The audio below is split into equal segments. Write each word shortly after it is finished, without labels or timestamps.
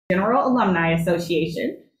General Alumni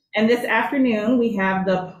Association. And this afternoon, we have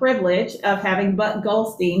the privilege of having Buck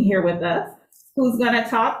Goldstein here with us, who's going to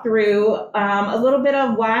talk through a little bit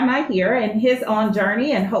of why am I here and his own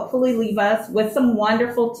journey, and hopefully leave us with some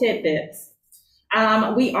wonderful tidbits.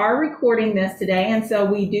 We are recording this today, and so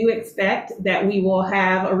we do expect that we will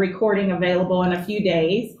have a recording available in a few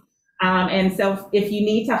days. And so if you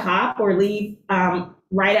need to hop or leave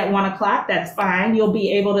right at 1 o'clock, that's fine. You'll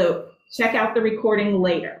be able to check out the recording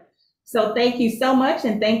later. So thank you so much,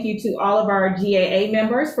 and thank you to all of our GAA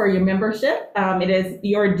members for your membership. It is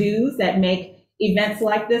your dues that make events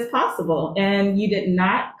like this possible, and you did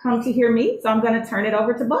not come to hear me, so I'm going to turn it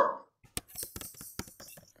over to Buck.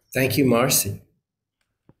 Thank you, Marcy.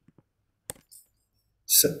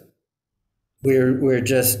 So we're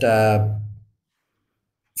just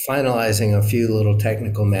finalizing a few little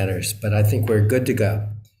technical matters, but I think we're good to go.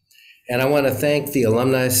 And I want to thank the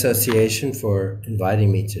Alumni Association for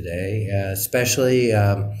inviting me today, especially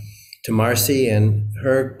to Marcy and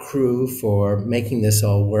her crew for making this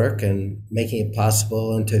all work and making it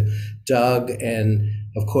possible, and to Doug and,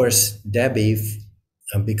 of course, Debbie,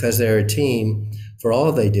 because they're a team, for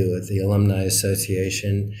all they do at the Alumni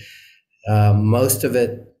Association. Most of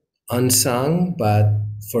it unsung, but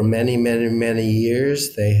for many, many, many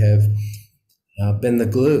years, they have been the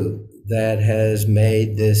glue that has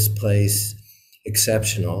made this place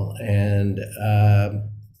exceptional. And I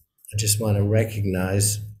just want to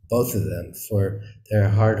recognize both of them for their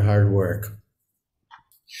hard work.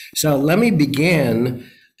 So let me begin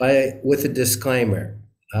with a disclaimer.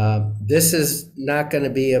 This is not going to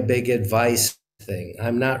be a big advice thing.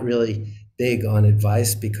 I'm not really big on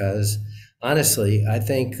advice because, honestly, I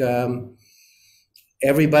think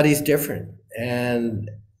everybody's different, and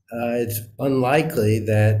it's unlikely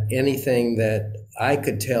that anything that I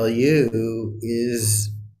could tell you is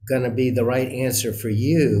going to be the right answer for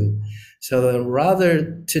you. So then rather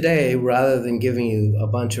than giving you a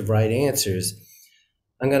bunch of right answers,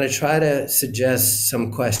 I'm going to try to suggest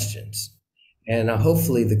some questions. And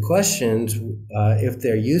hopefully the questions, if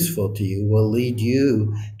they're useful to you, will lead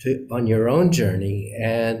you on your own journey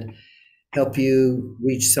and help you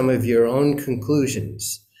reach some of your own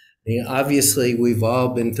conclusions. I mean, obviously, we've all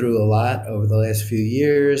been through a lot over the last few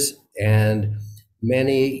years, and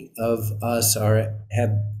many of us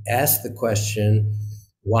have asked the question,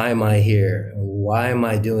 why am I here? Why am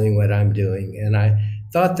I doing what I'm doing? And I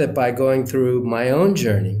thought that by going through my own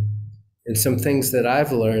journey and some things that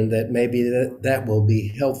I've learned, that maybe that will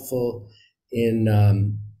be helpful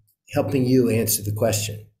in helping you answer the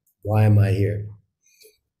question, why am I here?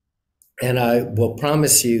 And I will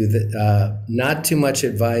promise you that not too much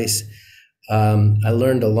advice. I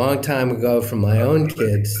learned a long time ago from my own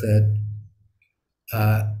kids that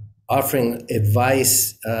offering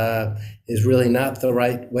advice is really not the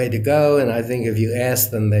right way to go. And I think if you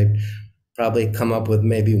ask them, they'd probably come up with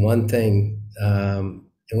maybe one thing.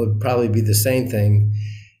 It would probably be the same thing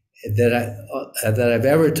that I've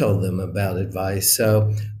ever told them about advice.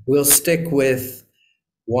 So we'll stick with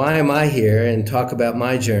why am I here and talk about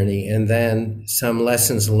my journey, and then some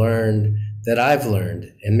lessons learned that I've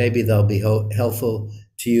learned, and maybe they'll be helpful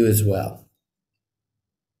to you as well.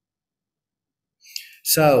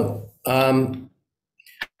 So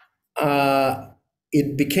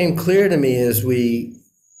it became clear to me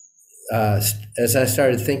as I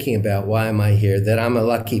started thinking about why am I here, that I'm a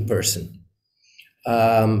lucky person.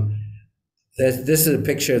 This is a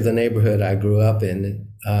picture of the neighborhood I grew up in.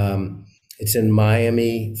 It's in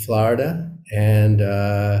Miami, Florida, and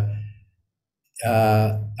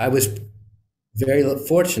I was very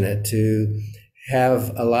fortunate to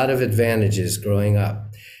have a lot of advantages growing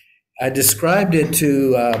up. I described it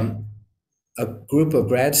to a group of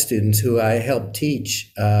grad students who I helped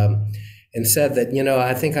teach, and said that,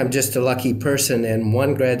 I think I'm just a lucky person. And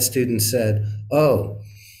one grad student said, oh,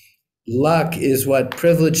 luck is what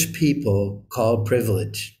privileged people call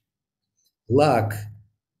privilege. Luck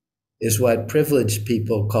is what privileged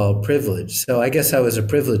people call privilege. So I guess I was a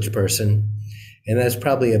privileged person, and that's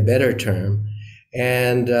probably a better term.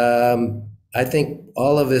 And I think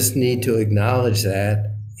all of us need to acknowledge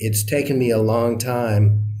that. It's taken me a long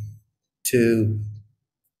time to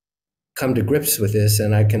come to grips with this,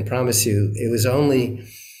 and I can promise you it was only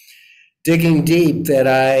digging deep that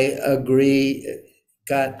I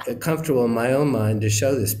got comfortable in my own mind to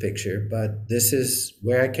show this picture, but this is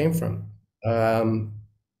where I came from.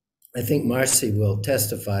 I think Marcy will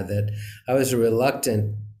testify that I was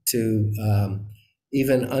reluctant to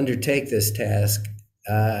even undertake this task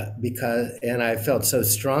and I felt so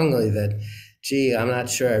strongly that, gee, I'm not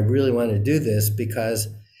sure I really want to do this, because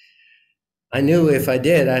I knew if I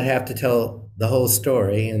did, I'd have to tell the whole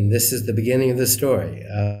story, and this is the beginning of the story.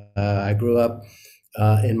 I grew up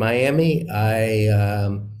in Miami. I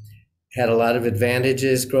had a lot of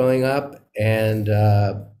advantages growing up, and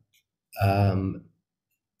um,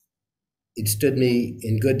 it stood me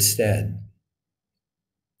in good stead.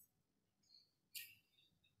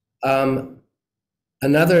 Um,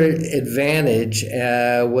 Another advantage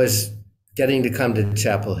was getting to come to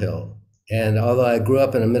Chapel Hill. And although I grew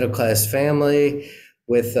up in a middle-class family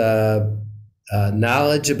with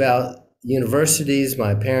knowledge about universities,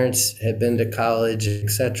 my parents had been to college,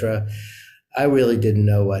 etc., I really didn't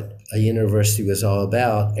know what a university was all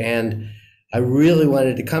about. And I really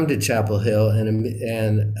wanted to come to Chapel Hill,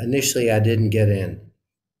 and initially I didn't get in.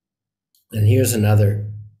 And here's another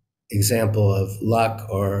example of luck,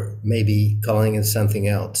 or maybe calling it something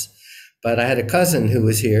else. But I had a cousin who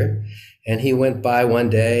was here, and he went by one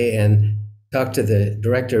day and talked to the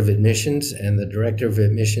director of admissions, and the director of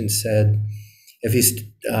admissions said, "If he's,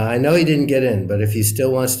 I know he didn't get in, but if he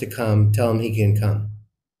still wants to come, tell him he can come."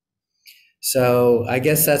 So I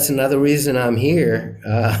guess that's another reason I'm here,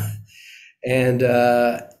 and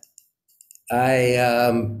I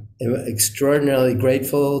am extraordinarily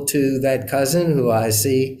grateful to that cousin who I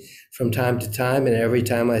see from time to time, and every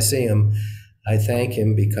time I see him, I thank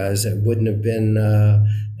him, because it wouldn't have been,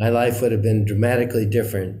 my life would have been dramatically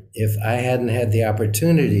different if I hadn't had the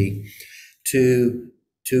opportunity to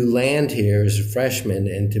land here as a freshman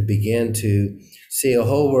and to begin to see a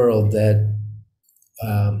whole world that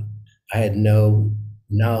I had no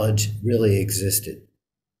knowledge really existed.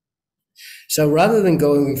 So rather than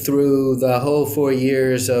going through the whole 4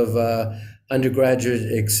 years of undergraduate,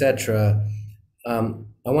 etc.,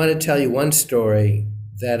 I want to tell you one story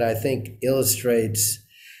that I think illustrates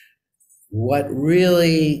what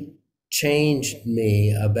really changed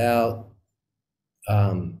me about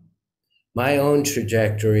my own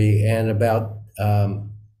trajectory and about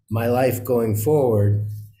my life going forward.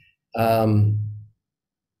 And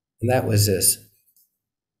that was this.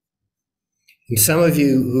 And some of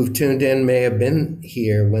you who've tuned in may have been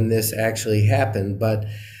here when this actually happened, but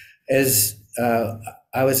as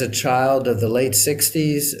I was a child of the late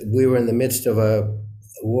 60s, we were in the midst of a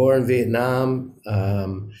war in Vietnam.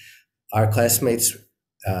 Our classmates,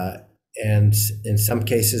 and in some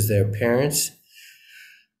cases their parents,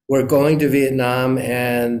 were going to Vietnam,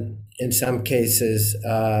 and in some cases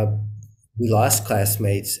we lost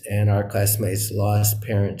classmates, and our classmates lost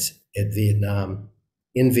parents in Vietnam.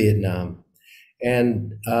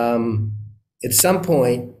 And at some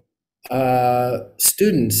point,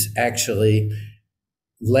 students actually,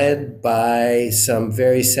 led by some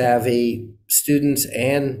very savvy students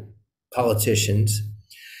and politicians,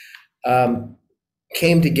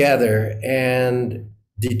 came together and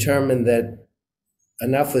determined that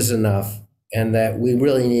enough was enough and that we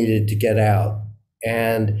really needed to get out.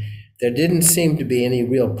 And there didn't seem to be any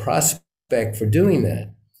real prospect for doing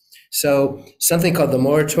that. So something called the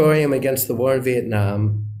Moratorium Against the War in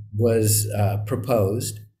Vietnam was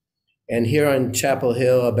proposed. And here on Chapel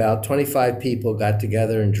Hill, about 25 people got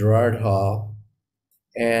together in Girard Hall.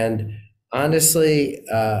 And honestly,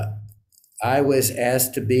 I was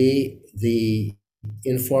asked to be the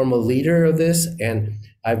informal leader of this, and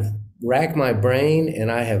I've racked my brain,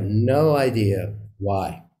 and I have no idea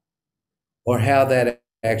why or how that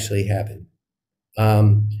actually happened.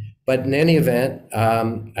 But in any event,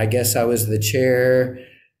 I guess I was the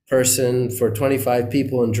chairperson for 25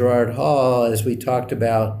 people in Girard Hall as we talked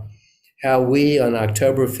about how we, on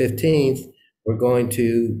October 15th, were going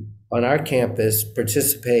to, on our campus,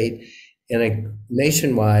 participate in a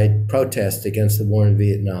nationwide protest against the war in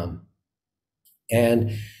Vietnam.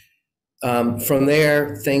 And from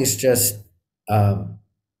there, things just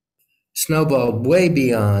snowballed way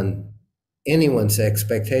beyond anyone's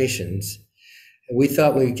expectations. We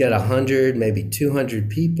thought we'd get 100, maybe 200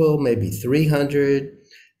 people, maybe 300.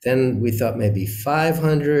 Then we thought maybe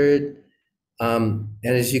 500. And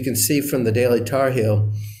as you can see from the Daily Tar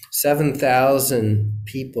Heel, 7,000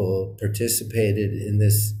 people participated in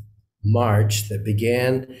this march that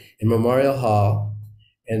began in Memorial Hall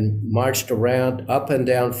and marched around up and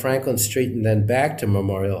down Franklin Street and then back to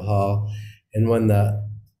Memorial Hall. And when the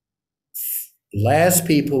last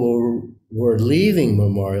people were leaving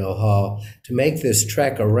Memorial Hall to make this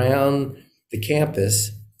trek around the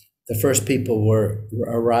campus, the first people were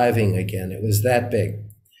arriving again. It was that big.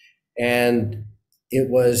 And it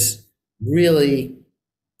was really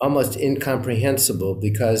almost incomprehensible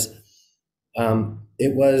because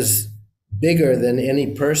it was bigger than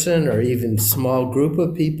any person or even small group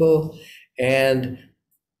of people. And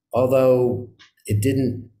although it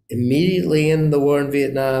didn't immediately in the war in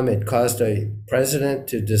Vietnam. It caused a president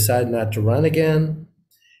to decide not to run again.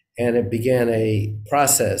 And it began a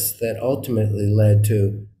process that ultimately led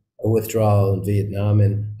to a withdrawal in Vietnam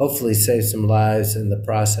and hopefully saved some lives in the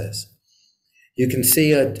process. You can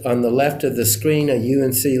see on the left of the screen a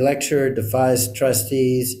UNC lecturer defies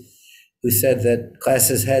trustees who said that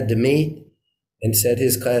classes had to meet and said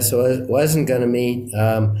his class wasn't going to meet.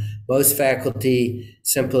 Most faculty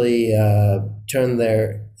simply turned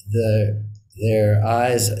their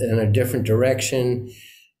eyes in a different direction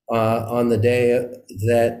on the day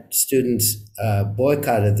that students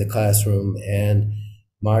boycotted the classroom and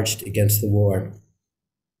marched against the war.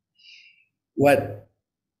 What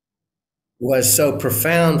was so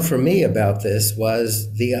profound for me about this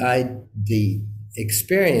was the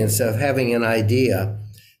experience of having an idea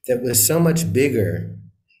that was so much bigger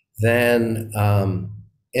than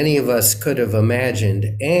any of us could have imagined,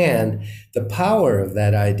 and the power of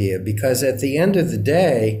that idea, because at the end of the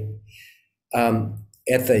day,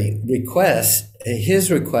 at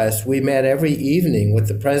his request, we met every evening with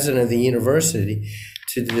the president of the university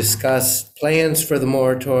to discuss plans for the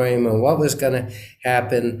moratorium and what was going to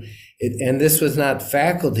happen. And this was not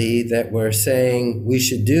faculty that were saying we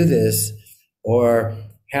should do this or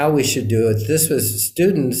how we should do it. This was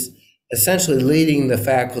students essentially leading the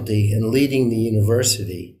faculty and leading the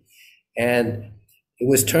university. And it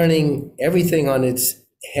was turning everything on its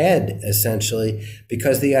head, essentially,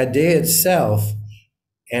 because the idea itself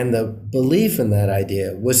and the belief in that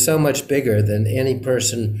idea was so much bigger than any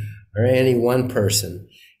person or any one person.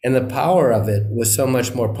 And the power of it was so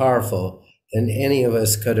much more powerful than any of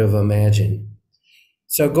us could have imagined.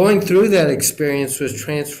 So going through that experience was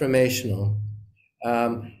transformational.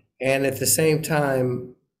 And at the same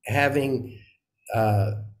time, having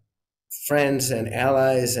friends and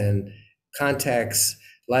allies and contacts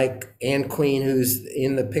like Ann Queen, who's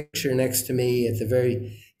in the picture next to me at the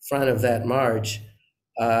very front of that march,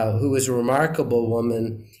 who was a remarkable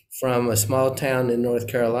woman from a small town in North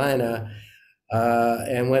Carolina,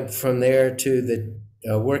 and went from there to the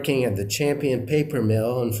working at the Champion Paper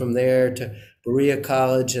Mill, and from there to Berea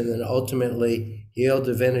College, and then ultimately Yale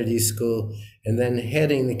Divinity School, and then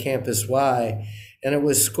heading the Campus Y. And it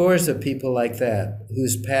was scores of people like that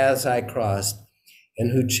whose paths I crossed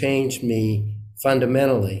and who changed me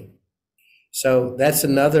fundamentally. So that's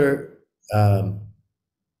another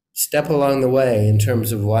step along the way in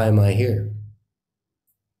terms of why am I here.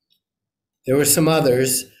 There were some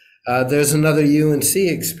others. There's another UNC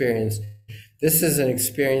experience. This is an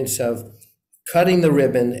experience of cutting the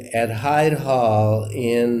ribbon at Hyde Hall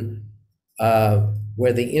in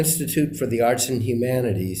where the Institute for the Arts and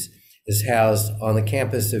Humanities is housed on the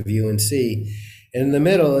campus of UNC. And in the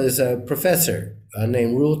middle is a professor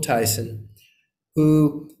named Rule Tyson,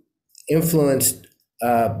 who influenced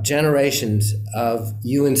generations of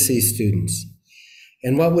UNC students.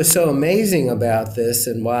 And what was so amazing about this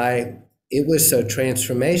and why it was so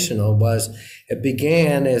transformational was it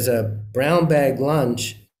began as a brown bag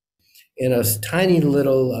lunch in a tiny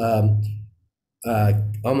little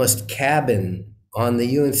almost cabin on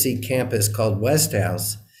the UNC campus called West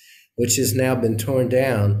House, which has now been torn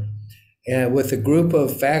down, and with a group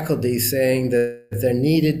of faculty saying that there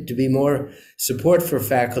needed to be more support for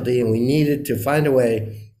faculty and we needed to find a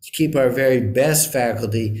way to keep our very best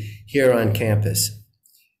faculty here on campus.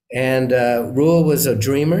 And Rule was a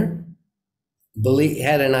dreamer,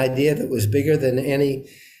 had an idea that was bigger than anyone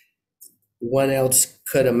else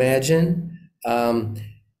could imagine.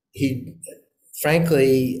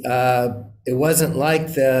 Frankly, it wasn't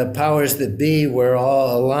like the powers that be were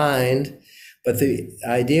all aligned, but the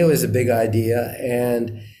idea was a big idea.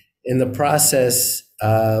 And in the process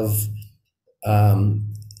of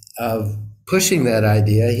pushing that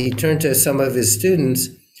idea, he turned to some of his students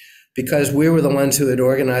because we were the ones who had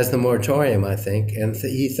organized the moratorium, I think. And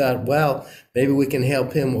he thought, well, maybe we can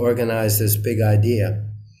help him organize this big idea.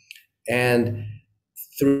 And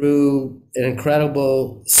through an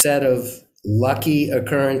incredible set of lucky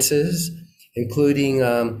occurrences, including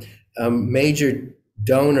a major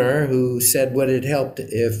donor who said what it helped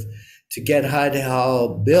to get Hyde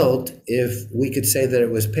Hall built if we could say that it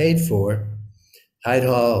was paid for. Hyde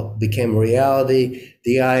Hall became a reality.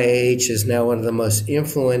 The IAH is now one of the most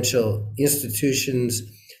influential institutions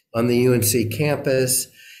on the UNC campus.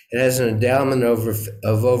 It has an endowment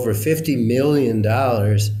of over $50 million.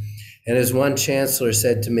 And as one chancellor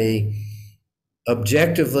said to me,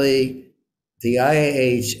 objectively, the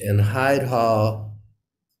IAH and Hyde Hall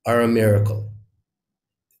are a miracle.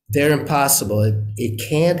 They're impossible. It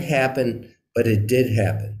can't happen, but it did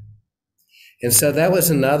happen. And so that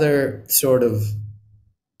was another sort of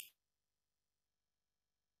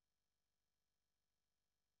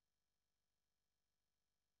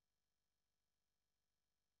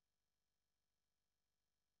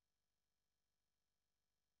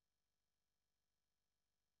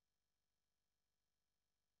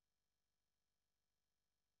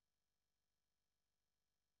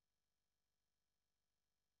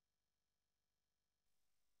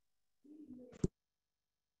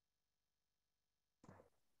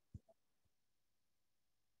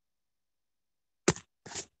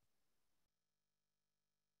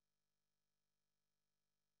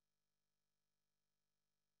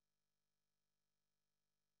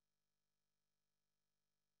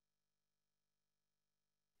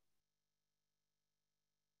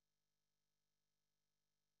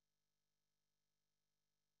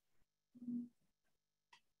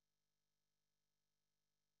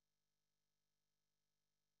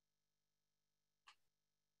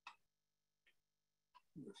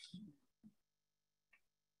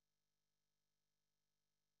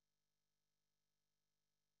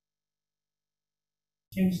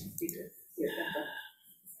Change the speaker.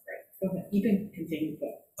 Go ahead. You can continue.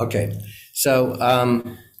 Okay, so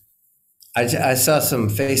I saw some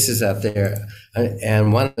faces out there,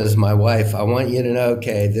 and one is my wife. I want you to know,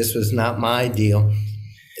 Kay, this was not my deal.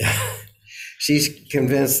 She's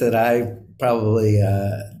convinced that I probably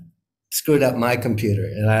screwed up my computer,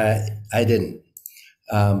 and I didn't.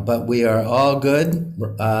 But we are all good.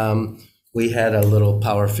 We had a little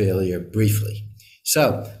power failure briefly.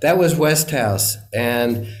 So that was West House,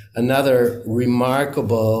 and another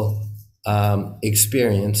remarkable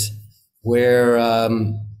experience where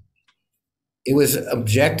it was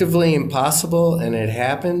objectively impossible, and it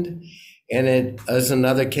happened. And it was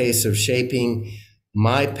another case of shaping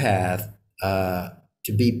my path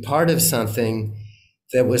to be part of something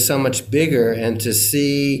that was so much bigger, and to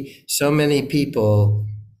see so many people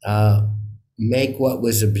make what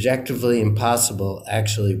was objectively impossible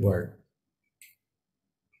actually work.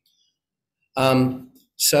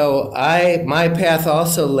 So my path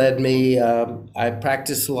also led me, I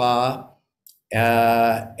practiced law,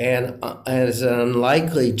 and as an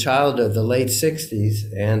unlikely child of the late 60s,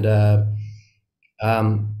 and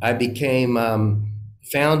I became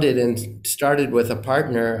founded and started with a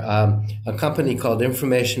partner a company called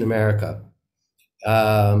Information America.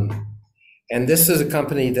 And this is a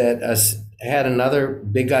company that had another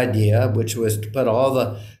big idea, which was to put all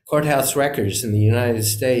the courthouse records in the United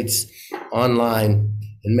States online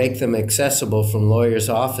and make them accessible from lawyers'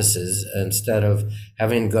 offices instead of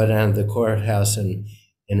having to go down to the courthouse and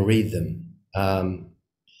read them.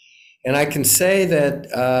 And I can say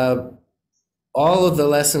that all of the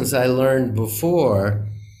lessons I learned before,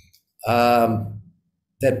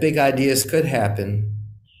 that big ideas could happen,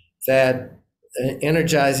 that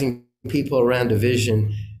energizing people around a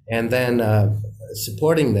vision and then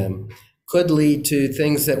supporting them could lead to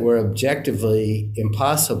things that were objectively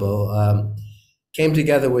impossible, came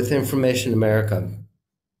together with Information America.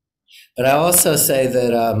 But I also say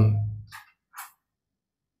that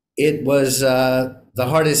it was the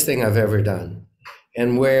hardest thing I've ever done.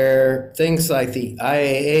 And where things like the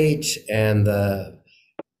IAH and the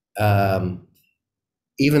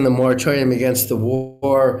even the moratorium against the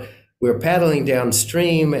war, we were paddling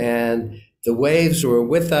downstream and the waves were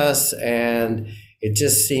with us, and it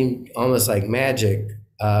just seemed almost like magic.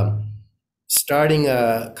 Starting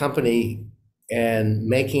a company and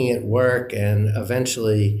making it work and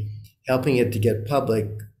eventually helping it to get public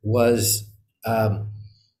was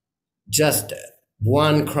just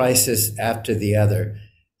one crisis after the other.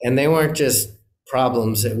 And they weren't just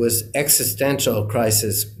problems, it was existential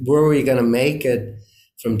crisis. Were we going to make it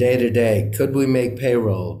from day to day? Could we make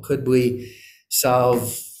payroll? Could we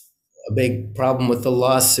solve a big problem with the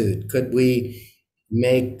lawsuit? Could we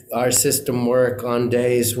make our system work on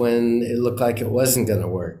days when it looked like it wasn't going to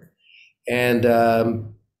work? And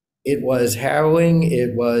it was harrowing,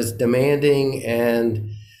 it was demanding,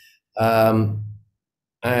 and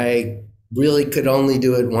I really could only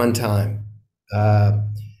do it one time.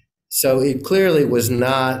 So it clearly was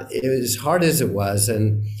not, it was as hard as it was,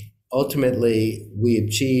 and ultimately we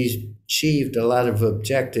achieved a lot of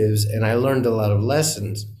objectives, and I learned a lot of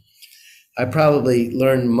lessons. I probably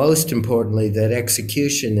learned most importantly that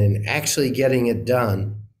execution and actually getting it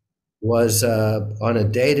done was on a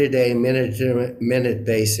day-to-day, minute-to-minute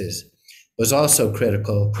basis was also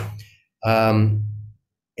critical. And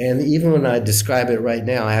even when I describe it right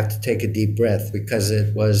now, I have to take a deep breath because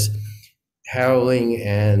it was harrowing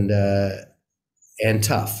and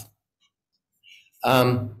tough.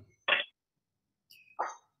 I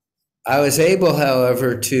was able,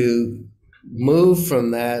 however, to move from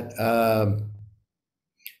that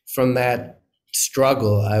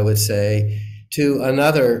struggle, I would say, to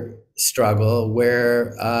another struggle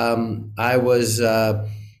where I was a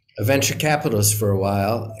venture capitalist for a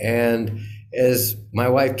while. And as my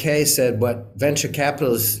wife Kay said, what venture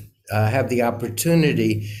capitalists have the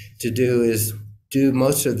opportunity to do is do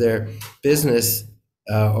most of their business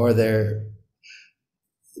or their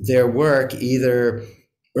work either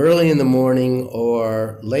early in the morning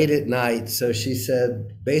or late at night. So she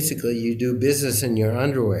said, basically, you do business in your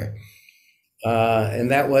underwear. And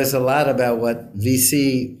that was a lot about what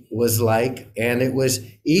VC was like, and it was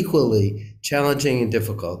equally challenging and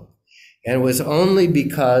difficult. And it was only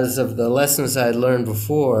because of the lessons I learned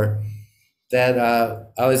before that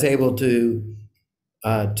I was able to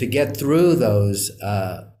get through those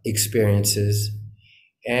experiences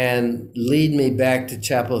and lead me back to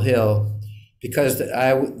Chapel Hill, because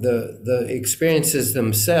the experiences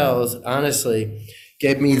themselves honestly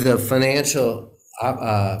gave me the financial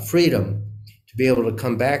freedom to be able to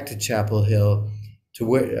come back to Chapel Hill, to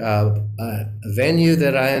where a venue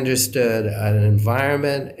that I understood, an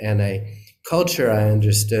environment and a culture I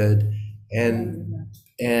understood, and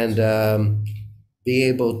be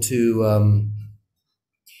able to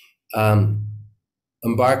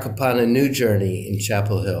embark upon a new journey in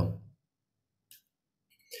Chapel Hill.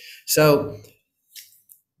 So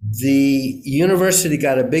the university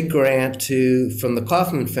got a big grant from the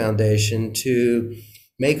Kauffman Foundation to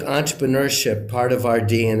make entrepreneurship part of our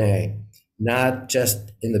DNA, not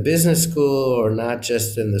just in the business school or not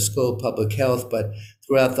just in the School of Public Health, but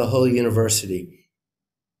throughout the whole university.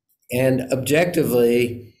 And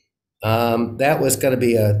objectively, that was going to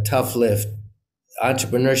be a tough lift.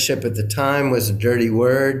 Entrepreneurship at the time was a dirty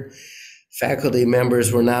word. Faculty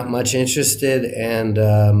members were not much interested, and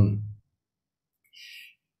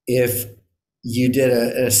if you did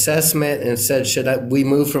an assessment and said, should we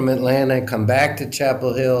move from Atlanta and come back to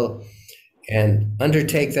Chapel Hill and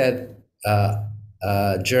undertake that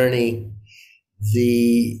journey,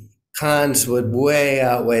 the cons would way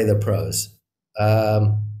outweigh the pros.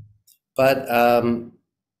 But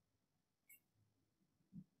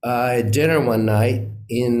at dinner one night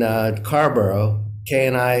in Carborough, Kay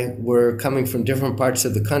and I were coming from different parts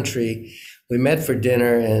of the country. We met for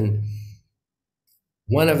dinner, and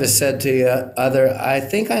one of us said to the other, I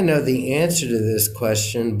think I know the answer to this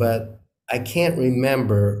question, but I can't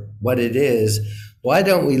remember what it is. Why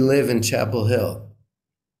don't we live in Chapel Hill?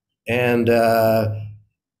 And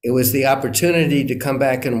it was the opportunity to come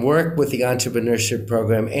back and work with the entrepreneurship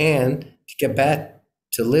program and to get back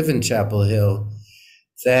to live in Chapel Hill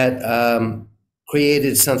that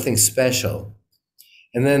created something special.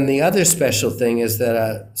 And then the other special thing is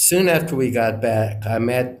that soon after we got back, I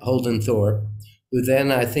met Holden Thorpe, who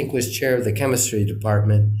then I think was chair of the chemistry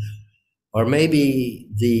department, or maybe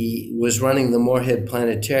was running the Moorhead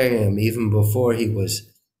Planetarium even before he was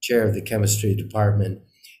chair of the chemistry department,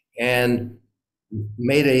 and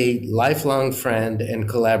made a lifelong friend and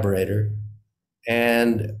collaborator.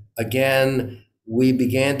 And again, we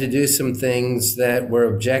began to do some things that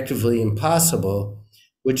were objectively impossible,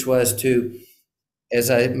 which was to, as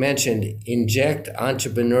I mentioned, inject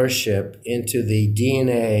entrepreneurship into the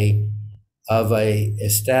DNA of a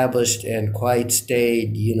established and quite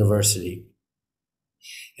staid university.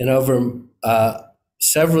 And over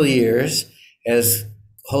several years, as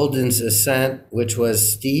Holden's ascent, which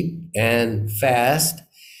was steep and fast,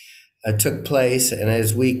 took place, and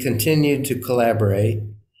as we continued to collaborate,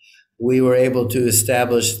 we were able to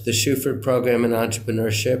establish the Shuford Program in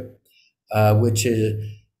Entrepreneurship, which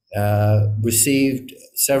received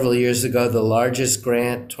several years ago the largest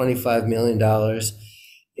grant, $25 million,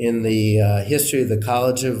 in the history of the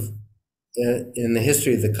College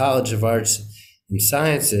of Arts and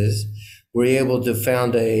Sciences. We were able to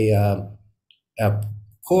found a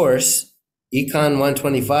course, Econ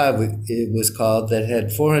 125, it was called, that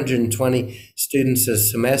had 420 students a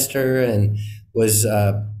semester and was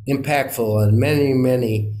impactful on many,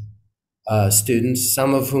 many students,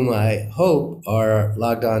 some of whom I hope are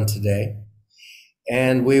logged on today.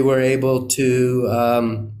 And we were able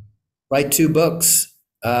to write 2 books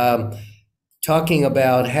talking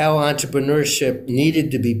about how entrepreneurship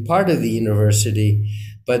needed to be part of the university,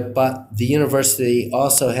 but the university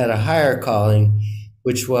also had a higher calling,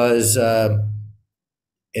 which was at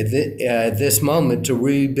this moment to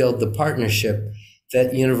rebuild the partnership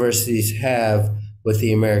that universities have with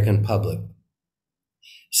the American public.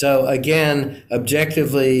 So again,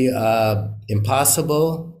 objectively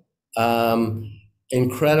impossible,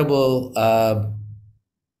 incredible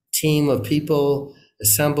team of people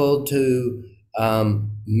assembled to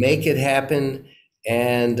make it happen,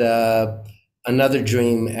 and another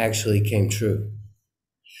dream actually came true.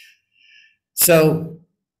 So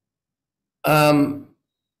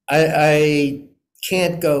I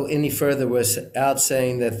can't go any further without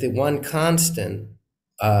saying that the one constant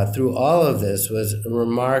through all of this was a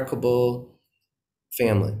remarkable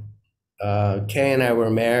family. Kay and I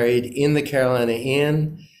were married in the Carolina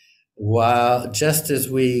Inn just as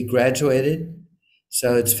we graduated.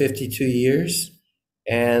 So it's 52 years.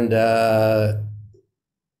 And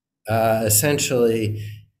essentially,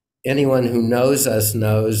 anyone who knows us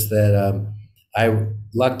knows that I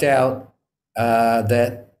lucked out,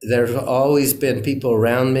 that there's always been people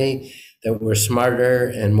around me that were smarter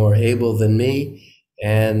and more able than me.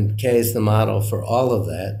 And Kay is the model for all of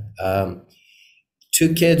that.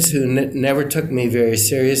 2 kids who never took me very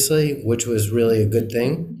seriously, which was really a good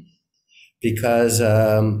thing, because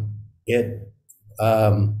it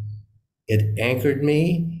anchored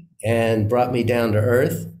me and brought me down to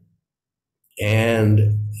earth.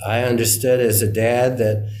 And I understood as a dad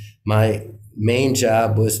that my main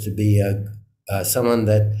job was to be someone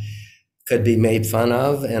that could be made fun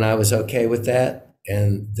of, and I was okay with that,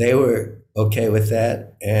 and they were okay with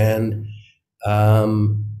that, and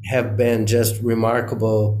have been just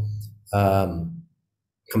remarkable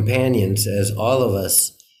companions as all of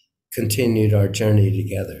us continued our journey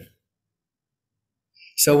together.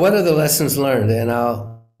 So what are the lessons learned? And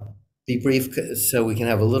I'll be brief so we can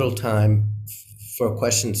have a little time for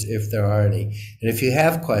questions if there are any. And if you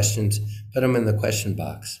have questions, put them in the question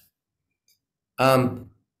box.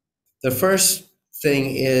 The first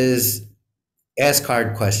thing is ask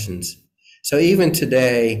hard questions. So even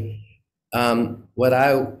today, what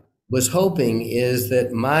I was hoping is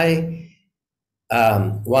that my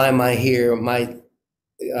why am I here might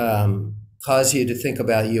cause you to think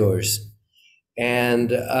about yours. And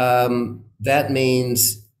that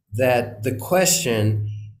means that the question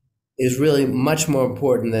is really much more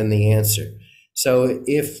important than the answer. So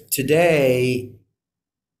if today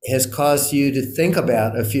has caused you to think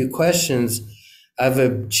about a few questions, I've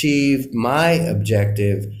achieved my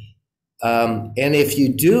objective. And if you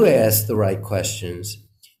do ask the right questions,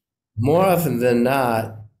 more often than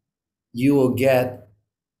not, you will get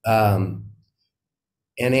an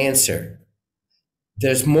answer.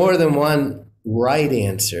 There's more than one right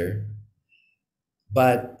answer,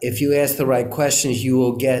 but if you ask the right questions, you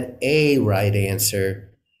will get a right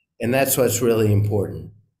answer, and that's what's really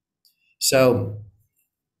important. So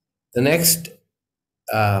the next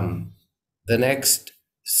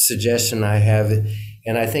suggestion I have,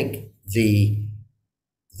 and I think the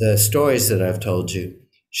stories that I've told you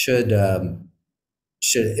should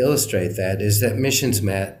illustrate that, is that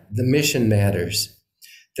the mission matters.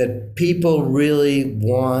 That people really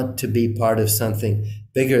want to be part of something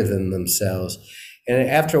bigger than themselves. And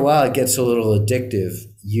after a while, it gets a little addictive.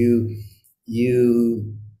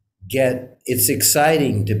 It's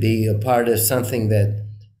exciting to be a part of something that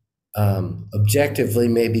objectively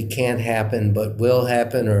maybe can't happen, but will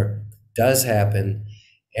happen or does happen.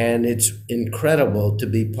 And it's incredible to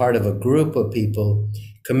be part of a group of people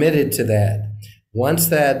committed to that. Once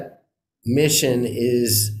that mission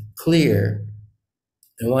is clear,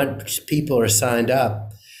 and once people are signed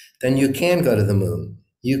up, then you can go to the moon.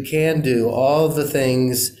 You can do all the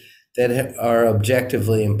things that are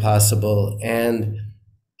objectively impossible. And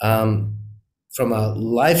from a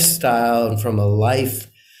lifestyle and from a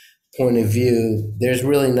life point of view, there's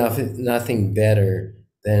really nothing better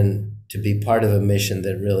than to be part of a mission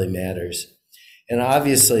that really matters. And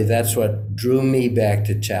obviously, that's what drew me back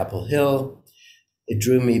to Chapel Hill. It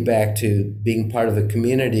drew me back to being part of a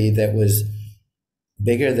community that was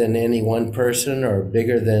bigger than any one person, or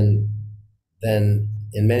bigger than in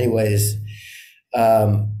many ways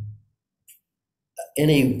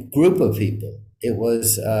any group of people. It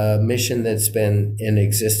was a mission that's been in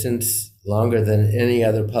existence longer than any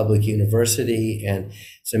other public university, and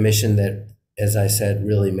it's a mission that, as I said,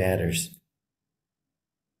 really matters.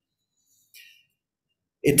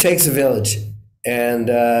 It takes a village, and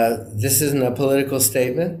this isn't a political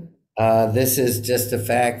statement. This is just a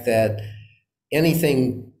fact that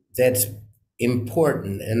anything that's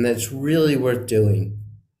important and that's really worth doing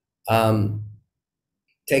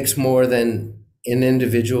takes more than an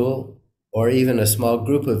individual or even a small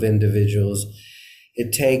group of individuals.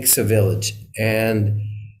 It takes a village. And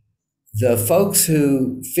the folks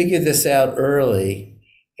who figure this out early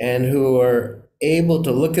and who are able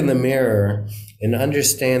to look in the mirror and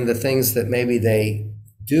understand the things that maybe they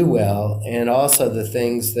do well and also the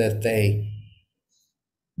things that they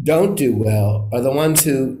don't do well are the ones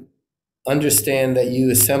who understand that you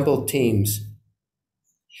assemble teams,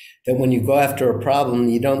 that when you go after a problem,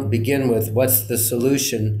 you don't begin with what's the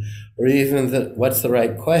solution or even what's the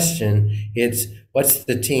right question. It's what's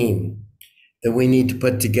the team that we need to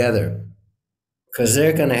put together, because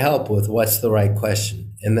they're going to help with what's the right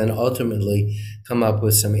question and then ultimately come up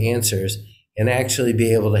with some answers and actually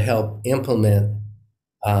be able to help implement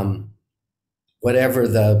whatever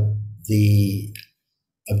the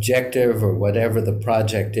objective or whatever the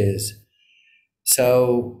project is.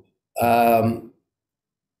 So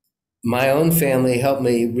my own family helped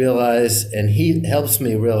me realize, and he helps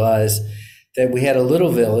me realize, that we had a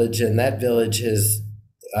little village, and that village has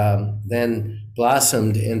then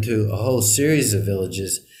blossomed into a whole series of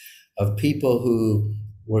villages of people who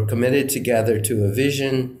were committed together to a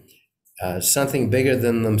vision, something bigger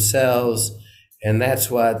than themselves, and that's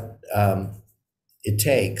what it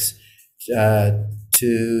takes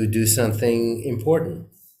to do something important.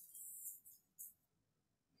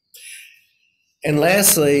 And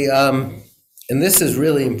lastly, and this is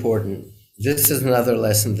really important, this is another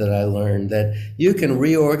lesson that I learned, that you can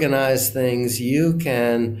reorganize things, you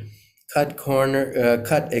can cut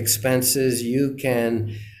expenses, you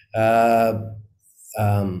can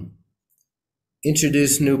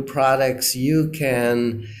introduce new products, you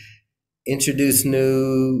can introduce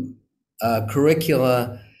new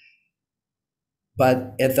curricula,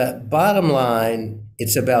 but at the bottom line,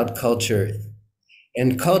 it's about culture.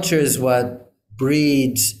 And culture is what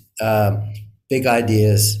breeds big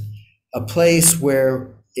ideas. A place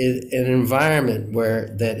where an environment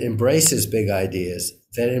that embraces big ideas,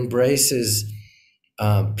 that embraces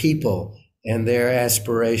people and their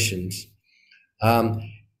aspirations.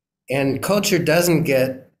 And culture doesn't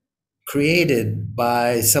get created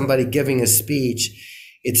by somebody giving a speech.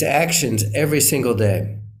 It's actions every single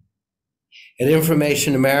day. At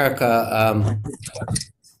Information America,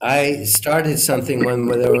 I started something when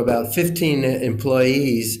there were about 15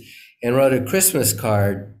 employees and wrote a Christmas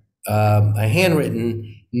card, a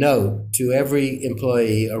handwritten note to every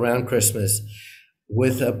employee around Christmas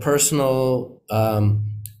with a personal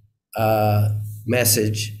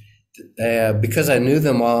message, because I knew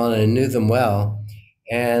them all and I knew them well.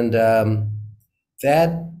 And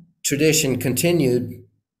that tradition continued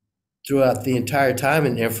throughout the entire time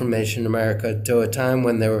in Information America to a time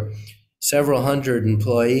when there were several hundred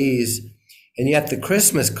employees. And yet the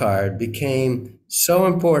Christmas card became so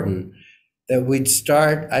important that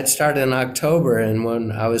I'd start in October, and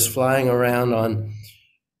when I was flying around on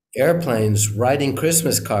airplanes writing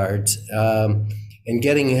Christmas cards and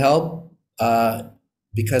getting help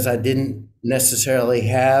because I didn't necessarily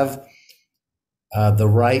have the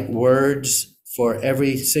right words for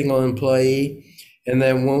every single employee. And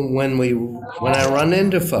then when I run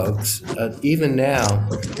into folks, even now,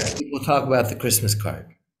 people talk about the Christmas card.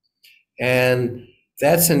 And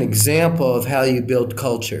that's an example of how you build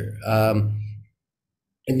culture.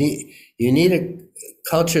 And you need a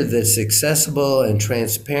culture that's accessible and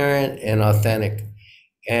transparent and authentic,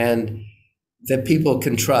 and that people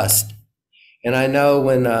can trust. And I know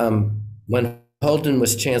when Holden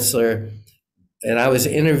was chancellor, and I was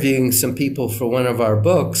interviewing some people for one of our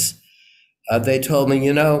books, they told me,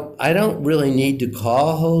 I don't really need to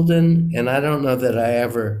call Holden, and I don't know that I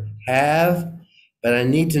ever have, but I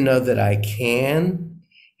need to know that I can,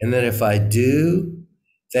 and that if I do,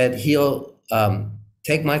 that he'll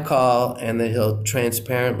take my call and that he'll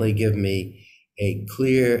transparently give me a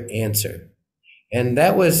clear answer. And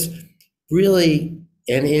that was really,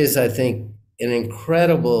 and is, I think, an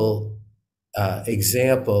incredible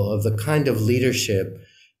example of the kind of leadership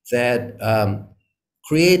that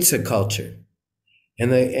creates a culture.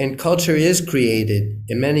 And culture is created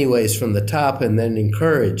in many ways from the top and then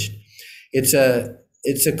encouraged. It's a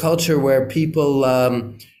culture where people,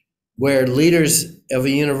 where leaders of a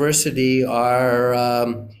university are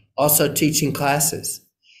also teaching classes.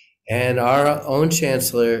 And our own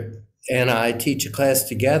chancellor and I teach a class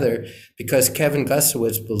together because Kevin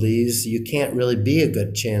Gustowitz believes you can't really be a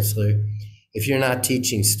good chancellor if you're not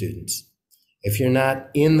teaching students, if you're not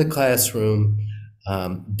in the classroom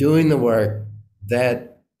doing the work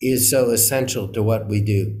that is so essential to what we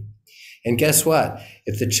do. And guess what?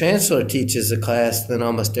 If the chancellor teaches a class, then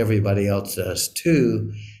almost everybody else does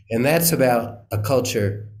too. And that's about a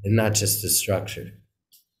culture and not just a structure.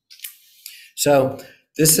 So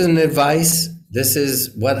this is an advice. This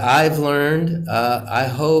is what I've learned. I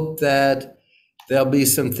hope that there'll be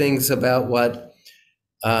some things about what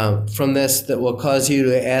from this that will cause you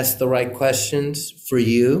to ask the right questions for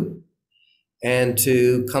you and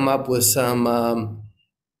to come up with some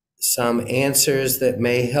answers that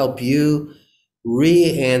may help you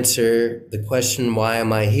re-answer the question, why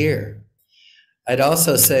am I here? I'd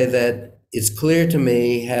also say that it's clear to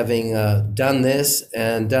me, having done this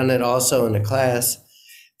and done it also in a class,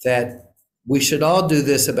 that we should all do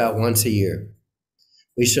this about once a year.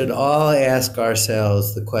 We should all ask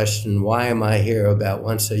ourselves the question, why am I here, about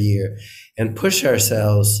once a year, and push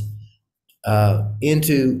ourselves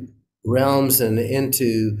into realms and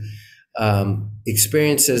into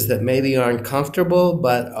experiences that maybe aren't comfortable,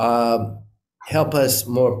 but help us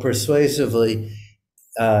more persuasively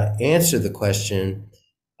answer the question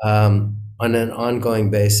on an ongoing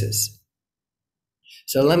basis.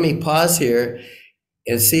 So let me pause here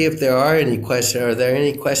and see if there are any questions. Are there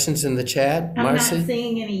any questions in the chat, Marcy? I'm not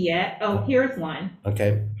seeing any yet. Oh, here's one.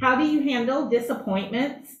 Okay. How do you handle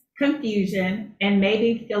disappointments, confusion, and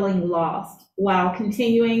maybe feeling lost while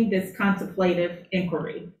continuing this contemplative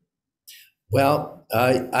inquiry? Well,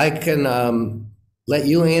 I can let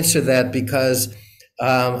you answer that because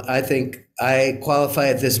I think I qualify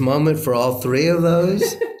at this moment for all three of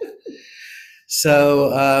those.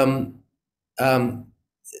 So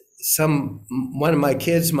one of my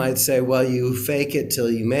kids might say, well, you fake it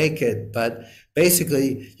till you make it. But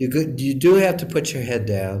basically, you do have to put your head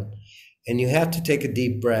down and you have to take a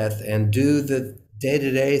deep breath and do the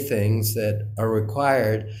day-to-day things that are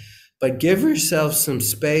required. But give yourself some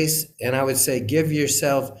space, and I would say give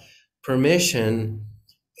yourself permission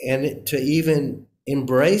and to even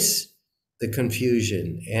embrace the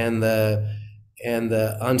confusion and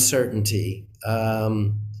the uncertainty,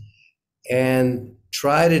 and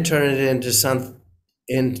try to turn it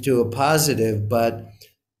into a positive, but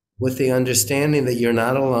with the understanding that you're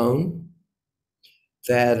not alone,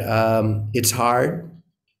 that it's hard,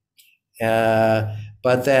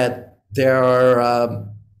 but that there are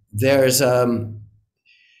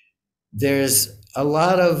a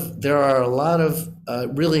lot of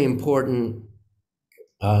really important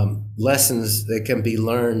lessons that can be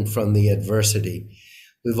learned from the adversity.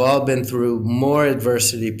 We've all been through more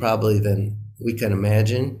adversity probably than we can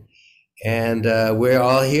imagine. And we're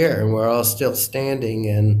all here and we're all still standing.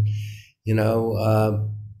 And,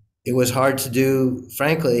 it was hard to do,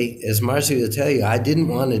 frankly, as Marcy will tell you, I didn't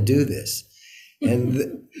want to do this.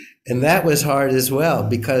 And, and that was hard as well,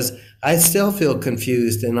 because I still feel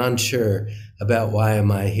confused and unsure about why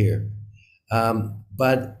am I here.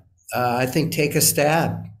 But I think take a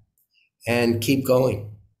stab and keep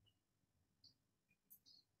going.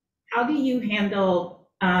 How do you handle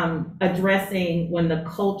addressing when the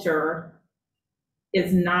culture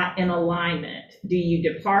is not in alignment? Do you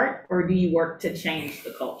depart or do you work to change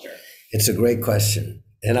the culture? It's a great question.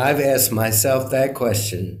 And I've asked myself that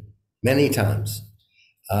question many times.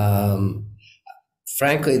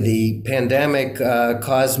 Frankly, the pandemic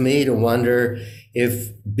caused me to wonder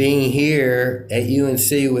if being here at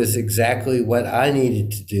UNC was exactly what I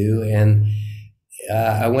needed to do. And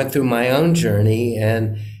I went through my own journey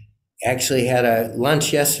and actually had a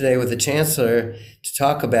lunch yesterday with the chancellor to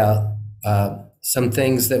talk about some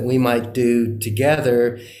things that we might do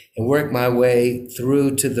together and work my way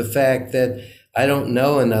through to the fact that I don't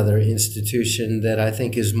know another institution that I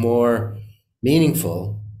think is more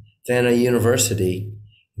meaningful than a university.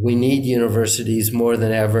 We need universities more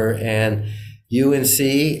than ever, and UNC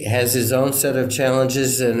has its own set of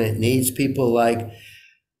challenges, and it needs people like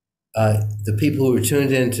the people who are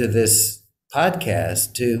tuned into this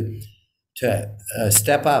podcast to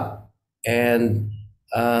step up, and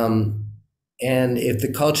if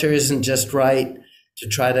the culture isn't just right, to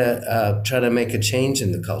try to make a change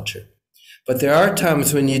in the culture. But there are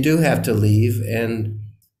times when you do have to leave, and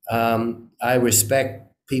I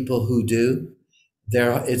respect people who do.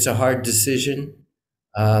 It's a hard decision.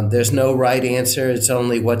 There's no right answer. It's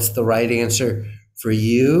only what's the right answer for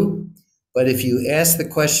you. But if you ask the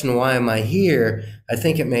question, why am I here? I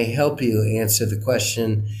think it may help you answer the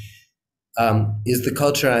question, is the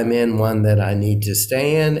culture I'm in one that I need to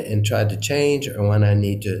stay in and try to change, or one I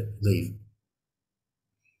need to leave?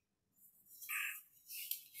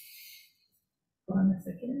 Hold on a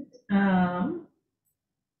second.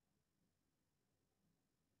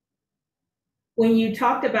 When you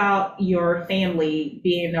talked about your family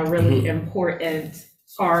being a really important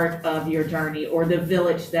part of your journey, or the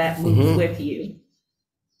village that moves with you,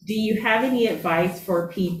 do you have any advice for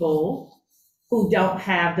people who don't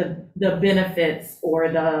have the benefits or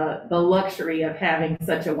the luxury of having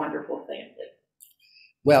such a wonderful family?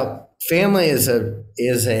 Well, family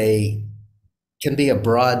can be a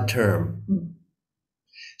broad term.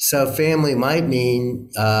 So family might mean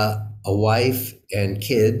a wife and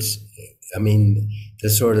kids. I mean, the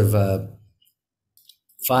sort of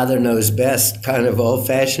father knows best kind of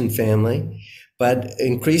old-fashioned family. But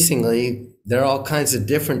increasingly, there are all kinds of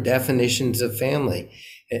different definitions of family.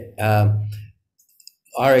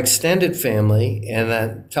 Our extended family, and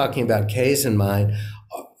I'm talking about Kay's and mine,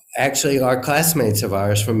 actually are classmates of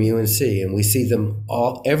ours from UNC, and we see them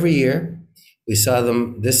every year. We saw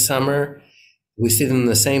them this summer. We see them in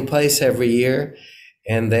the same place every year,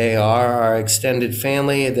 and they are our extended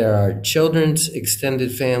family. They're our children's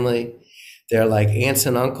extended family. They're like aunts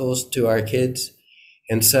and uncles to our kids.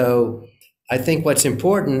 And so I think what's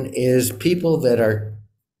important is people that are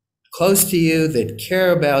close to you, that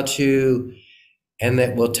care about you, and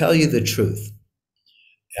that will tell you the truth,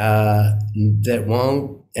 that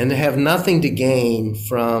won't, and have nothing to gain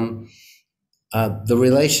from the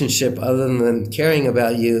relationship other than caring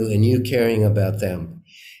about you and you caring about them.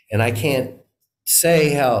 And I can't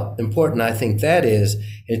say how important I think that is.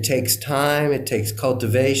 It takes time, it takes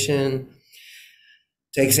cultivation,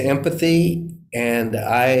 takes empathy, and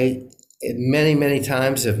I many, many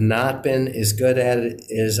times have not been as good at it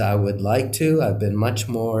as I would like to. I've been much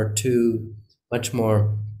more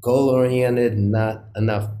goal-oriented and not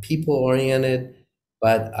enough people-oriented.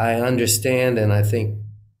 but I understand and I think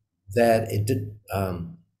that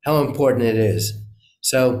how important it is.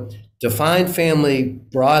 So define family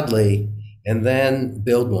broadly and then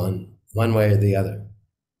build one way or the other.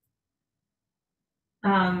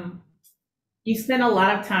 You spend a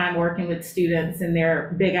lot of time working with students and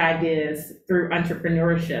their big ideas through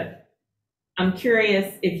entrepreneurship. I'm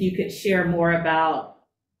curious if you could share more about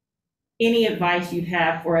any advice you'd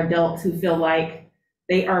have for adults who feel like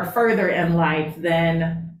they are further in life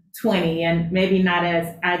than 20 and maybe not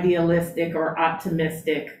as idealistic or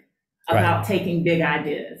optimistic about Right. taking big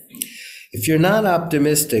ideas. If you're not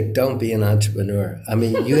optimistic, don't be an entrepreneur. I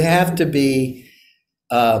mean, you have to be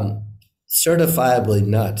certifiably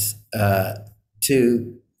nuts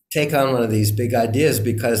to take on one of these big ideas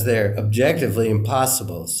because they're objectively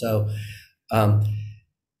impossible. So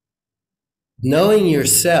knowing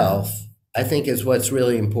yourself, I think, is what's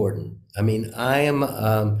really important. I mean, I am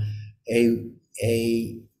a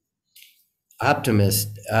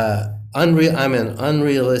optimist. I'm an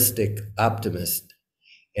unrealistic optimist,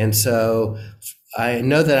 and so I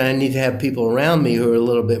know that I need to have people around me who are a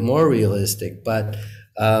little bit more realistic, but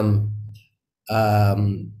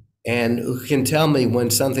and who can tell me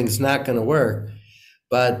when something's not going to work.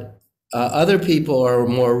 But other people are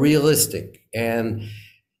more realistic, and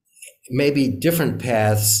maybe different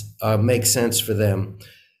paths make sense for them.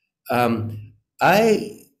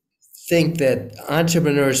 I think that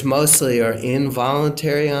entrepreneurs mostly are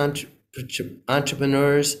involuntary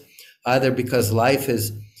entrepreneurs, either because life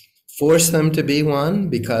has forced them to be one,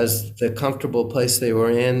 because the comfortable place they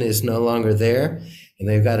were in is no longer there and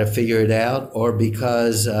they've got to figure it out, or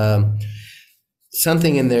because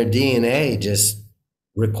something in their DNA just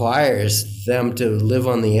requires them to live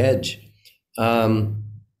on the edge.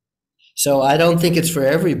 So I don't think it's for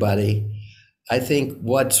everybody. I think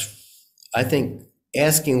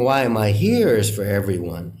asking why am I here is for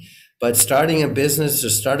everyone, but starting a business or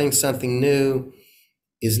starting something new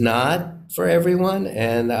is not for everyone.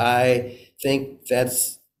 And I think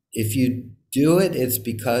that's, if you do it, it's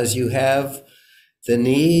because you have the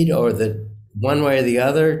need or the one way or the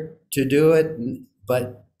other to do it,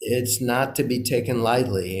 but it's not to be taken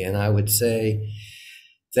lightly. And I would say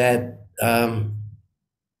that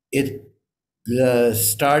the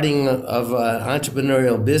starting of an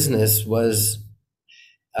entrepreneurial business was,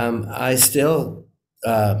 I still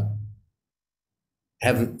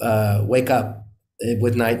wake up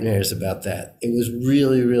with nightmares about that. It was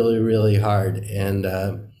really, really, really hard. And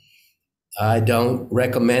I don't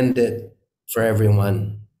recommend it for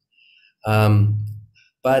everyone.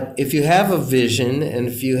 But if you have a vision and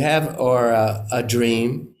if you have a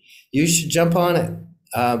dream, you should jump on it.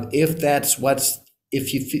 If that's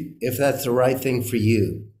the right thing for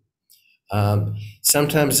you.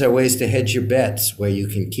 Sometimes there are ways to hedge your bets where you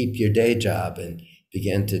can keep your day job and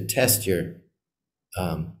begin to test your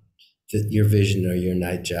vision or your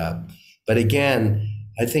night job. But again,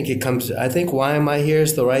 I think why am I here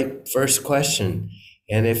is the right first question.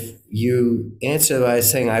 And if you answer by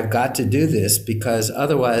saying, I've got to do this because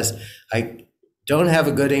otherwise I don't have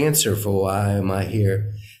a good answer for why am I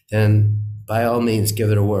here, then by all means, give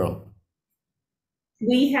it a whirl.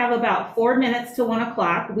 We have about 4 minutes to 1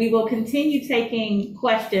 o'clock. We will continue taking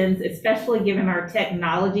questions, especially given our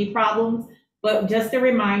technology problems. But just a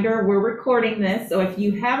reminder, we're recording this. So if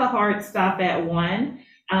you have a hard stop at 1,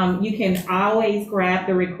 you can always grab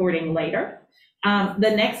the recording later.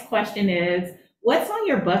 The next question is, what's on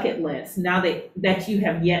your bucket list now that you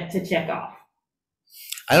have yet to check off?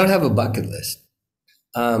 I don't have a bucket list.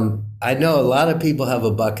 I know a lot of people have a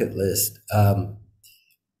bucket list.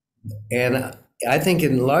 And I think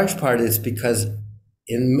in large part it's because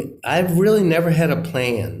I've really never had a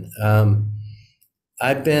plan.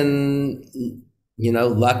 I've been,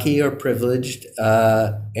 lucky or privileged,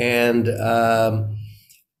 and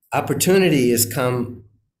opportunity has come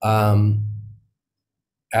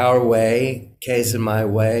our way, Kay's and my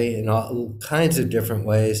way, in all kinds of different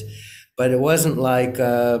ways. But it wasn't like,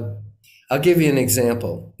 I'll give you an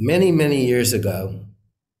example. Many, many years ago,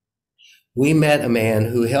 we met a man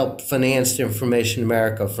who helped finance Information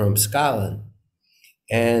America from Scotland.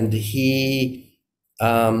 And he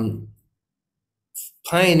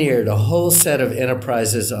pioneered a whole set of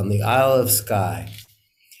enterprises on the Isle of Skye.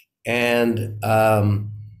 And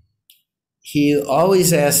he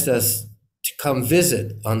always asked us to come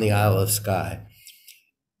visit on the Isle of Skye.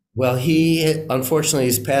 Well, he unfortunately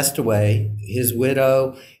has passed away. His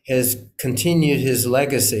widow has continued his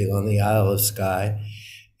legacy on the Isle of Skye.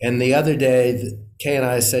 And the other day, Kay and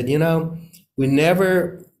I said, we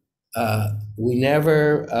never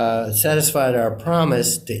satisfied our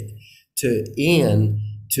promise to Ian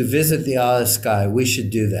to visit the Isle of Skye. We should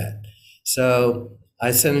do that. So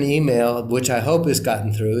I sent an email, which I hope has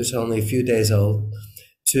gotten through, it's only a few days old,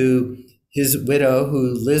 to his widow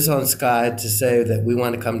who lives on Skye to say that we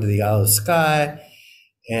want to come to the Isle of Skye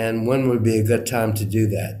and when would be a good time to do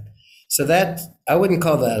that. So that, I wouldn't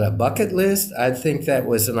call that a bucket list. I think that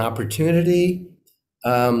was an opportunity.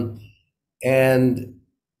 And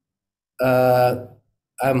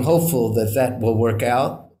I'm hopeful that that will work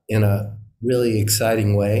out in a really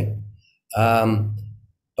exciting way.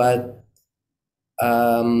 But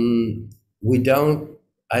we don't,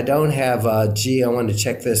 I don't have, gee, I want to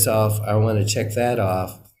check this off, I want to check that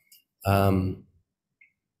off. I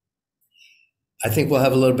think we'll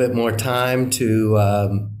have a little bit more time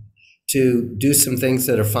to do some things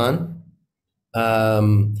that are fun.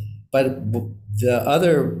 But the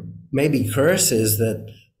other maybe curse is that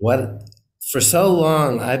what for so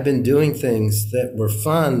long I've been doing things that were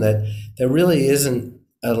fun that there really isn't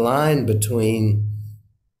a line between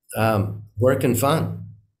work and fun.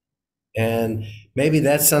 And maybe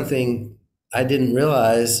that's something I didn't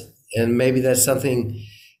realize, and maybe that's something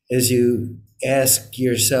as you ask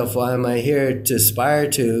yourself, why am I here to aspire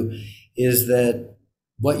to, is that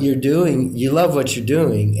what you're doing, you love what you're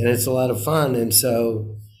doing, and it's a lot of fun. And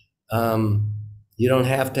so you don't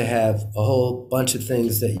have to have a whole bunch of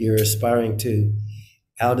things that you're aspiring to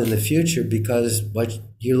out in the future because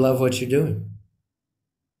you love what you're doing.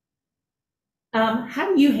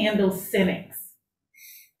 How do you handle cynics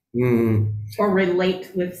or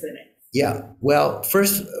relate with cynics? Yeah, well,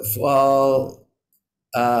 first of all,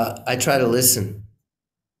 I try to listen.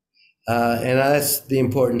 And that's the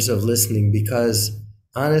importance of listening because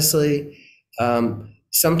honestly,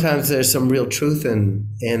 sometimes there's some real truth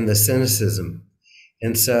in the cynicism.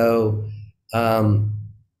 And so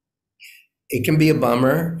it can be a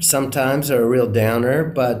bummer sometimes or a real downer,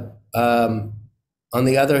 but on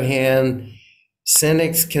the other hand,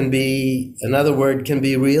 cynics can be, another word can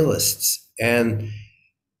be realists. And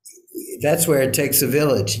that's where it takes a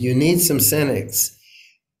village. You need some cynics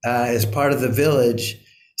as part of the village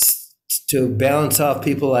to balance off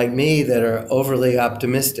people like me that are overly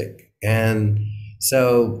optimistic. And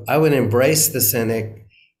so I would embrace the cynic,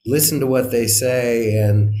 listen to what they say,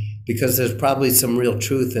 and because there's probably some real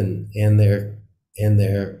truth in their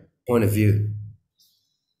point of view.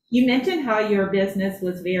 You mentioned how your business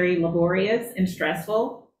was very laborious and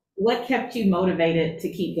stressful. What kept you motivated to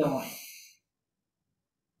keep going?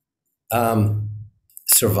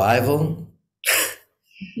 Survival.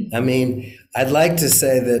 I mean, I'd like to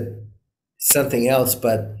say that something else,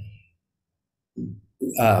 but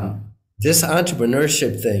this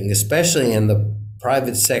entrepreneurship thing, especially in the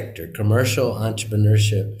private sector, commercial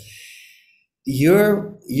entrepreneurship,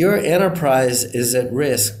 your enterprise is at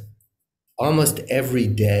risk almost every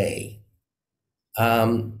day.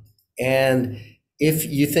 And if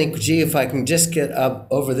you think, gee, if I can just get up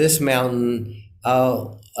over this mountain,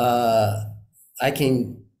 I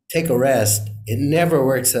can take a rest. It never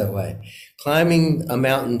works that way. Climbing a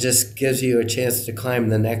mountain just gives you a chance to climb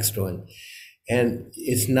the next one. And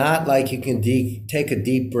it's not like you can take a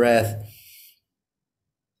deep breath.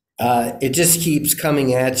 It just keeps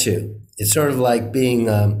coming at you. It's sort of like being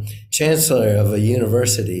chancellor of a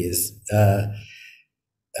university is a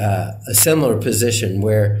similar position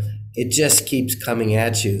where it just keeps coming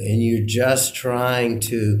at you and you're just trying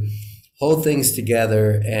to hold things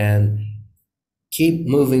together and keep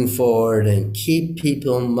moving forward and keep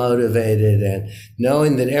people motivated and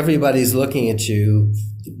knowing that everybody's looking at you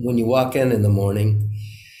when you walk in the morning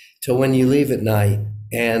till when you leave at night.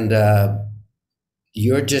 And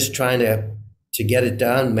you're just trying to get it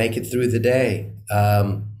done, make it through the day.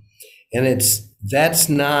 And that's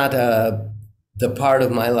not the part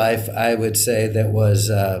of my life, I would say, that was,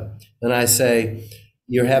 when I say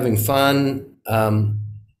you're having fun,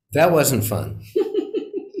 that wasn't fun.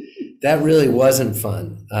 That really wasn't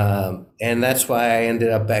fun. And that's why I ended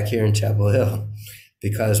up back here in Chapel Hill,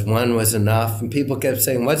 because one was enough. And people kept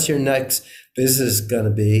saying, what's your next business going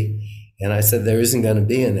to be? And I said, there isn't going to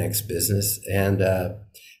be a next business. And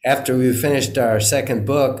after we finished our second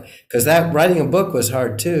book, because that writing a book was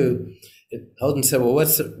hard too, Holden said, well,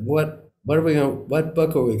 what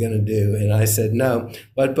book are we going to do? And I said, no,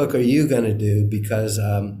 what book are you going to do? Because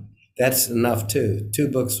that's enough too. 2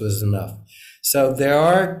 books was enough. So there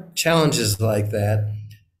are challenges like that.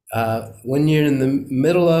 When you're in the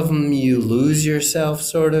middle of them, you lose yourself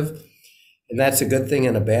sort of, and that's a good thing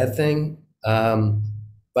and a bad thing.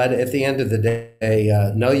 But at the end of the day,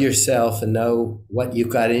 know yourself and know what you've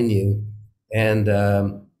got in you, and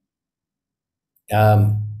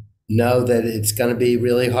know that it's going to be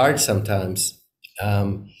really hard sometimes.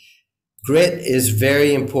 Grit is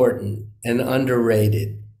very important and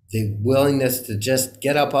underrated. The willingness to just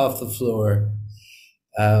get up off the floor,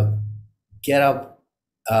 uh, get up,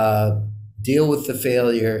 deal with the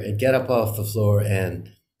failure, and get up off the floor and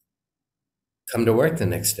come to work the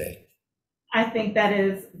next day. I think that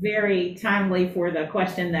is very timely for the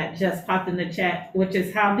question that just popped in the chat, which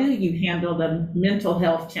is how do you handle the mental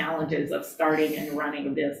health challenges of starting and running a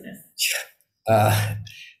business?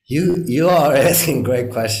 You all are asking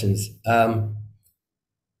great questions.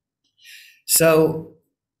 So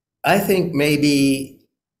I think maybe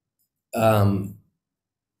I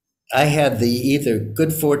had the either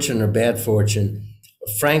good fortune or bad fortune,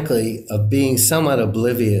 frankly, of being somewhat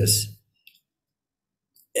oblivious.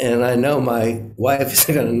 And I know my wife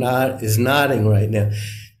is nodding right now.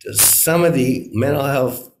 To some of the mental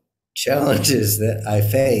health challenges that I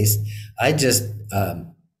faced, I just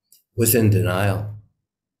was in denial.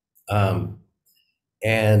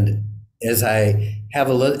 And as I had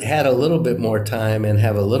a little bit more time and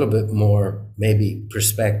have a little bit more maybe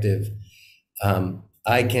perspective,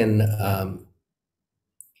 I can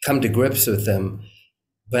come to grips with them.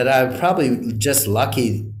 But I'm probably just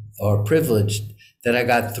lucky or privileged that I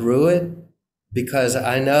got through it, because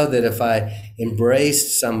I know that if I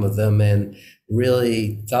embraced some of them and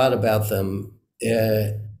really thought about them,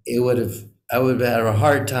 I would have had a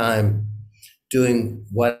hard time doing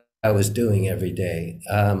what I was doing every day.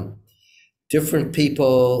 Different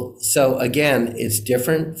people, so again, it's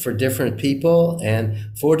different for different people, and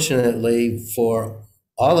fortunately for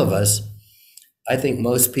all of us, I think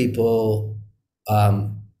most people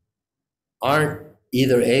aren't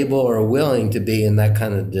either able or willing to be in that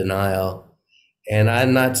kind of denial. And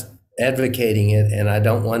I'm not advocating it, and I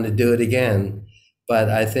don't want to do it again. But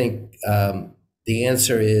I think the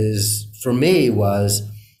answer is, for me, was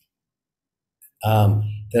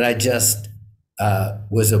that I just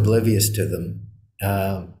was oblivious to them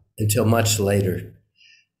until much later.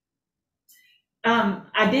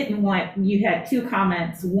 I didn't want, you had two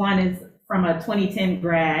comments. One is from a 2010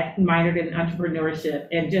 grad who minored in entrepreneurship,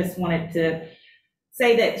 and just wanted to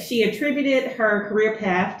say that she attributed her career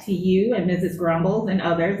path to you and Mrs. Grumbles and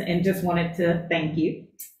others, and just wanted to thank you.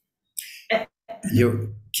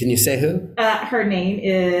 Can you say who? Her name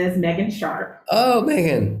is Megan Sharp. Oh,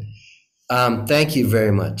 Megan. Thank you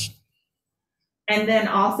very much. And then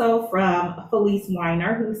also from Felice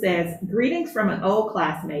Weiner, who says, greetings from an old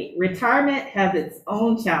classmate. Retirement has its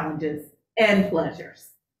own challenges and pleasures.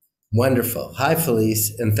 Wonderful. Hi,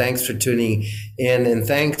 Felice, and thanks for tuning in, and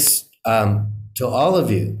thanks to all of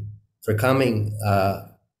you for coming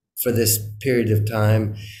for this period of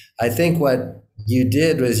time. I think what you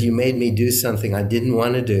did was you made me do something I didn't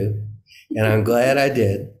want to do, and I'm glad I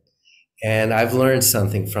did, and I've learned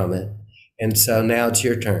something from it. And so now it's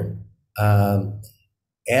your turn.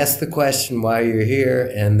 Ask the question why you're here,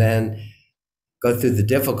 and then go through the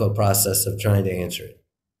difficult process of trying to answer it.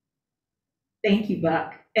 Thank you,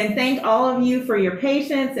 Buck. And thank all of you for your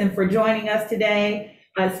patience and for joining us today,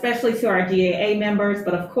 especially to our GAA members,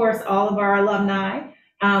 but of course, all of our alumni.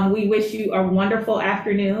 We wish you a wonderful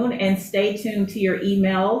afternoon, and stay tuned to your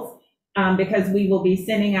emails because we will be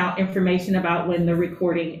sending out information about when the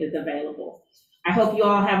recording is available. I hope you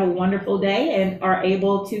all have a wonderful day and are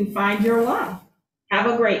able to find your why. Have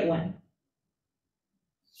a great one.